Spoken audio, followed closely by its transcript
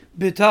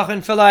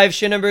Bitachon for Life,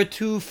 Shin number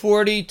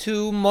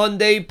 242,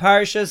 Monday,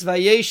 Parshas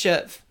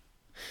Vayeshev.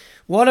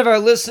 One of our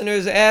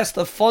listeners asked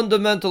a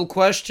fundamental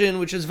question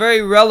which is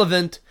very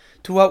relevant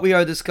to what we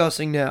are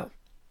discussing now.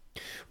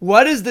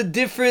 What is the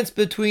difference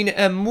between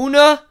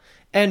Emunah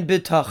and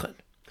Bitachon?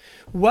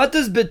 What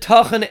does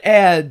Bitachon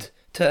add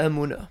to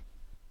Emunah?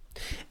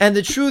 And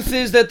the truth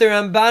is that the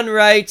Ramban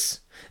writes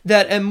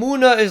that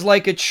Emunah is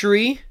like a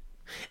tree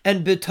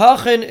and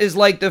Bitachon is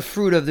like the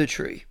fruit of the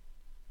tree,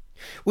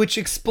 which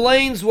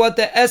explains what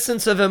the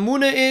essence of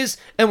Emunah is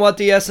and what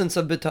the essence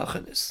of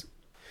Bitachon is.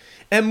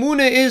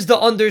 Emunah is the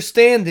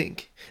understanding,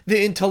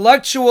 the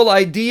intellectual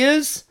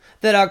ideas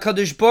that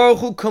HaKadosh Baruch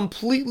Hu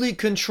completely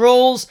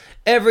controls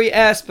every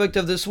aspect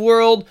of this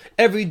world,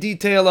 every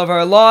detail of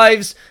our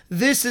lives.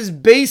 This is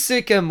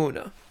basic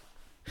Emunah.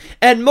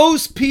 And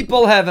most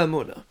people have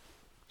Emunah.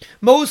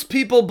 Most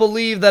people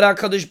believe that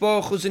HaKadosh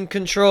Baruch Hu is in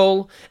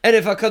control, and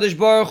if HaKadosh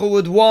Baruch Hu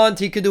would want,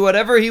 he could do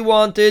whatever he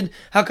wanted.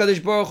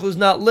 HaKadosh Baruch Hu is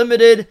not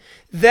limited.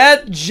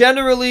 That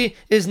generally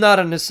is not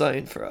a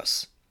nisayon for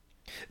us.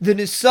 The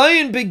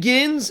nisayon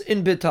begins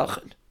in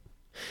Bitachon.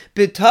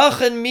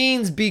 Bitachon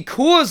means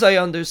because I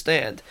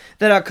understand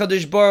that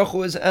HaKadosh Baruch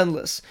Hu is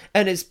endless,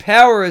 and his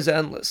power is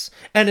endless,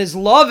 and his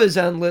love is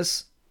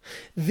endless,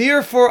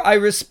 therefore I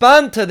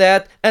respond to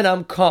that and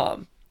I'm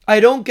calm. I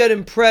don't get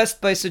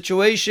impressed by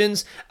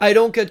situations. I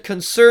don't get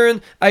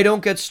concerned. I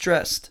don't get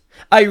stressed.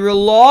 I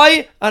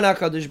rely on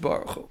HaKadosh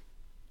Baruch Hu.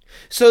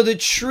 So the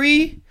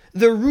tree,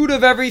 the root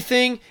of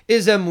everything,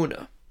 is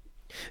Emunah.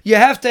 You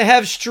have to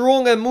have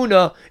strong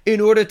Emunah in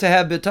order to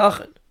have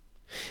Bitachon.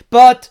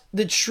 But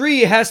the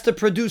tree has to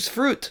produce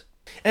fruit.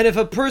 And if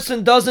a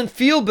person doesn't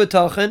feel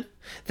Bitachon,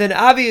 then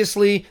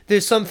obviously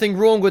there's something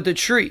wrong with the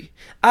tree.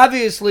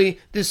 Obviously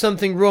there's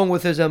something wrong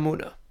with his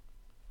Emunah.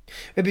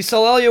 Rabbi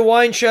Salalia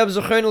Weinshab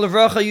Zochreinu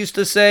Levracha used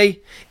to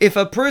say, if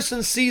a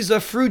person sees a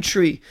fruit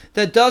tree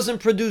that doesn't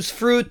produce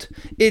fruit,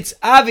 it's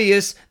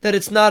obvious that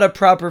it's not a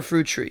proper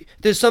fruit tree.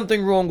 There's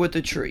something wrong with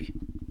the tree.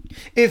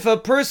 If a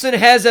person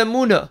has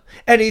Emunah,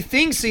 and he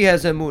thinks he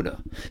has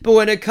Emunah, but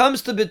when it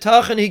comes to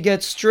Bitachon he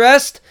gets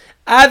stressed,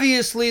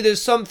 obviously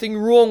there's something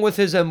wrong with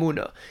his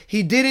Emunah.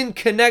 He didn't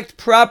connect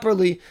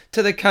properly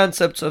to the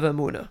concepts of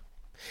Emunah.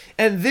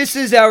 And this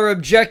is our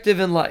objective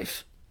in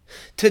life.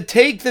 To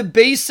take the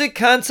basic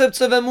concepts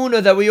of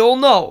Emunah that we all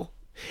know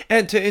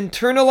and to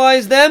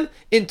internalize them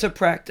into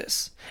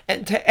practice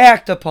and to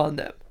act upon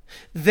them.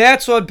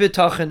 That's what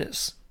Bitachon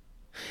is.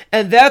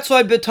 And that's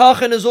why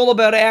Bitachon is all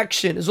about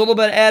action, is all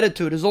about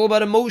attitude, is all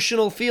about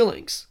emotional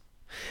feelings.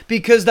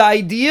 Because the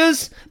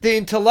ideas, the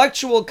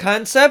intellectual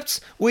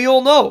concepts, we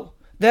all know.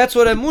 That's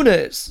what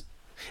Emunah is.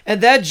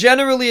 And that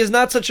generally is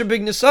not such a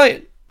big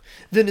nisayon.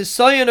 The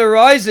nisayon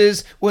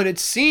arises when it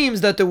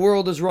seems that the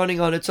world is running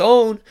on its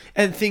own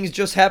and things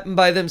just happen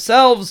by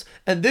themselves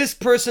and this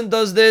person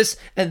does this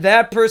and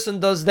that person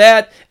does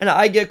that and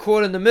I get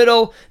caught in the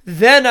middle.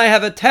 Then I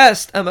have a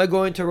test. Am I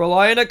going to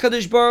rely on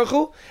HaKadosh Baruch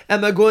Hu?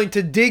 Am I going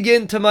to dig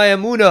into my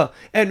Emunah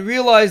and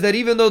realize that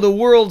even though the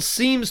world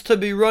seems to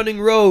be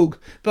running rogue,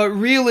 but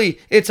really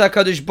it's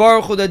HaKadosh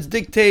Baruch Hu that's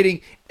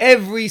dictating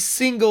every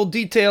single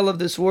detail of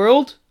this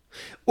world?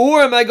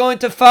 Or am I going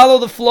to follow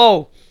the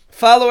flow?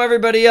 Follow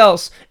everybody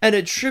else and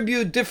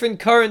attribute different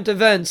current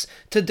events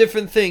to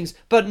different things,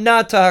 but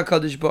not to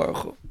HaKadosh Baruch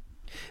Hu.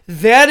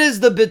 That is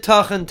the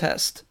Bitachon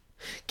test.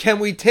 Can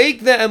we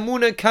take the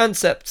Emunah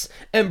concepts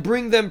and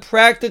bring them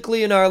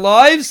practically in our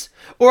lives,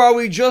 or are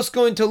we just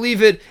going to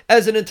leave it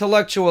as an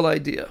intellectual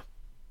idea?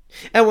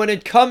 And when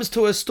it comes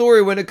to a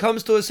story, when it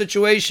comes to a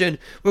situation,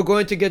 we're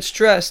going to get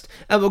stressed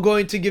and we're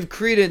going to give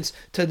credence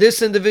to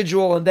this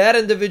individual and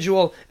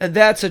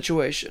that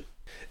situation.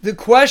 The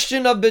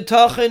question of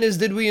Bitachon is,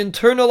 did we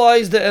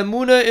internalize the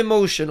Emunah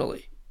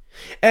emotionally?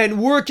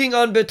 And working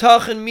on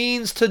Bitachon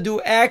means to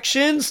do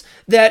actions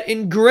that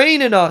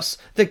ingrain in us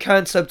the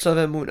concepts of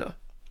Emunah.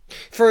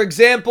 For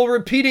example,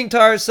 repeating to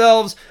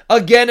ourselves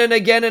again and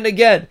again and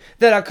again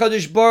that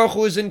HaKadosh Baruch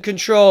Hu is in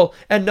control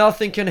and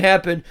nothing can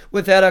happen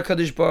without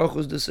HaKadosh Baruch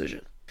Hu's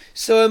decision.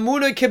 So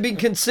Emunah can be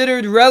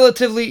considered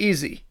relatively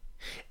easy.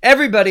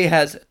 Everybody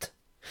has it.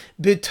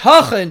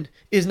 Bitachon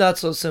is not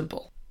so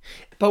simple.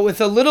 But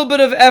with a little bit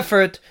of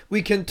effort,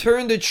 we can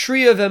turn the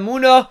tree of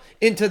Emunah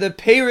into the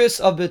peiros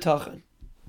of Bitachon.